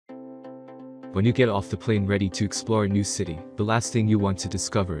When you get off the plane ready to explore a new city, the last thing you want to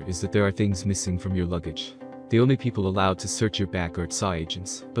discover is that there are things missing from your luggage. The only people allowed to search your bag are TSA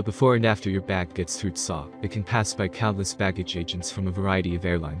agents, but before and after your bag gets through TSA, it can pass by countless baggage agents from a variety of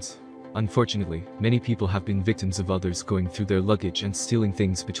airlines. Unfortunately, many people have been victims of others going through their luggage and stealing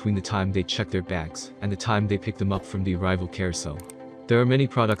things between the time they check their bags and the time they pick them up from the arrival carousel. There are many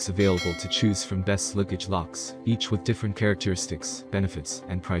products available to choose from best luggage locks, each with different characteristics, benefits,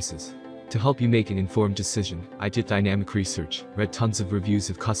 and prices. To help you make an informed decision, I did dynamic research, read tons of reviews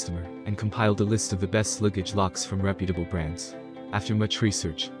of customer, and compiled a list of the best luggage locks from reputable brands. After much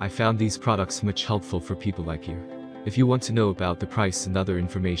research, I found these products much helpful for people like you. If you want to know about the price and other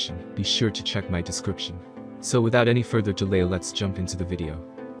information, be sure to check my description. So without any further delay, let's jump into the video.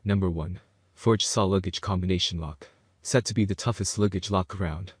 Number 1. Forged SAW Luggage Combination Lock. Said to be the toughest luggage lock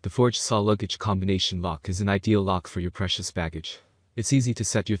around, the Forged SAW Luggage Combination Lock is an ideal lock for your precious baggage. It's easy to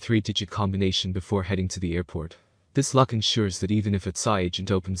set your 3-digit combination before heading to the airport. This lock ensures that even if a TSA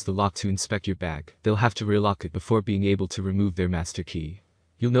agent opens the lock to inspect your bag, they'll have to relock it before being able to remove their master key.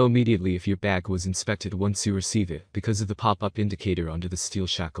 You'll know immediately if your bag was inspected once you receive it because of the pop-up indicator under the steel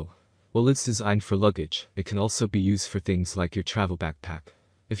shackle. While it's designed for luggage, it can also be used for things like your travel backpack.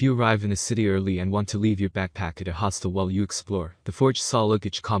 If you arrive in a city early and want to leave your backpack at a hostel while you explore, the Forged SAW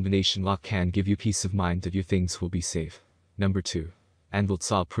Luggage Combination Lock can give you peace of mind that your things will be safe. Number 2. Anvil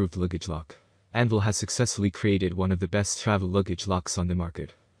TSA-approved luggage lock. Anvil has successfully created one of the best travel luggage locks on the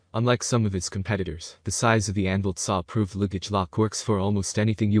market. Unlike some of its competitors, the size of the Anvil TSA-approved luggage lock works for almost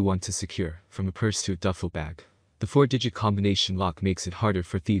anything you want to secure, from a purse to a duffel bag. The 4-digit combination lock makes it harder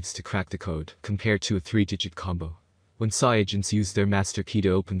for thieves to crack the code, compared to a 3-digit combo. When TSA agents use their master key to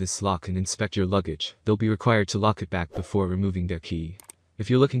open this lock and inspect your luggage, they'll be required to lock it back before removing their key. If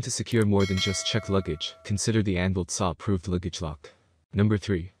you're looking to secure more than just checked luggage, consider the Anvil TSA-approved luggage lock. Number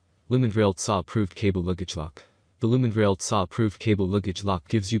 3. Lumendrail TSA-approved cable luggage lock. The Lumendrail TSA-approved cable luggage lock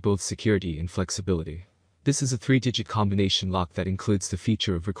gives you both security and flexibility. This is a 3-digit combination lock that includes the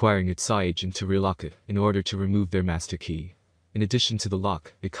feature of requiring a TSA agent to relock it in order to remove their master key. In addition to the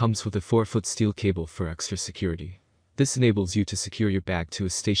lock, it comes with a 4-foot steel cable for extra security. This enables you to secure your bag to a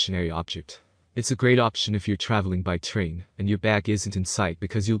stationary object. It's a great option if you're traveling by train and your bag isn't in sight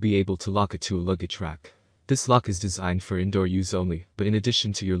because you'll be able to lock it to a luggage rack. This lock is designed for indoor use only, but in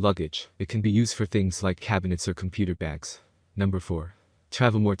addition to your luggage, it can be used for things like cabinets or computer bags. Number 4.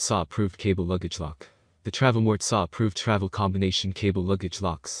 Travelmore TSA-approved cable luggage lock. The Travelmore TSA-approved travel combination cable luggage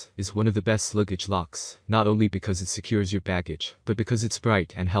locks is one of the best luggage locks, not only because it secures your baggage, but because it's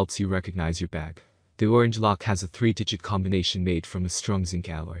bright and helps you recognize your bag. The orange lock has a 3-digit combination made from a strong zinc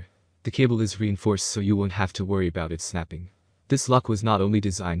alloy. The cable is reinforced so you won't have to worry about it snapping. This lock was not only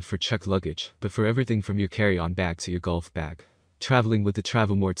designed for checked luggage, but for everything from your carry-on bag to your golf bag. Traveling with the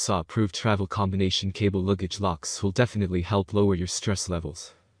Travelmore TSA-approved travel combination cable luggage locks will definitely help lower your stress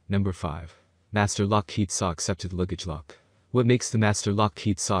levels. Number 5. Master Lock-Key TSA-accepted luggage lock. What makes the Master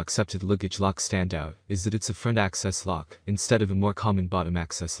Lock-Key TSA-accepted luggage lock stand out is that it's a front access lock instead of a more common bottom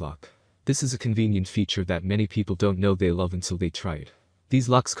access lock. This is a convenient feature that many people don't know they love until they try it. These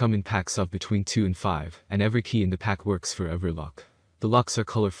locks come in packs of between 2 and 5, and every key in the pack works for every lock. The locks are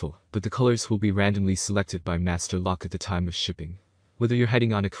colorful, but the colors will be randomly selected by Master Lock at the time of shipping. Whether you're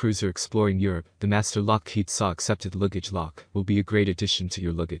heading on a cruise or exploring Europe, the Master Lock-Key TSA-accepted luggage lock will be a great addition to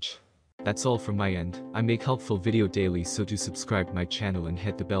your luggage. That's all from my end. I make helpful video daily, so do subscribe my channel and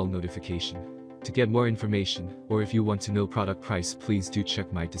hit the bell notification. To get more information, or if you want to know product price, please do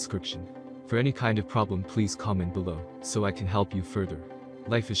check my description. For any kind of problem, please comment below, so I can help you further.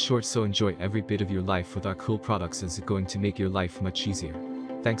 Life is short, so enjoy every bit of your life with our cool products, as it's going to make your life much easier.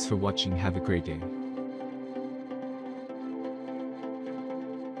 Thanks for watching, have a great day.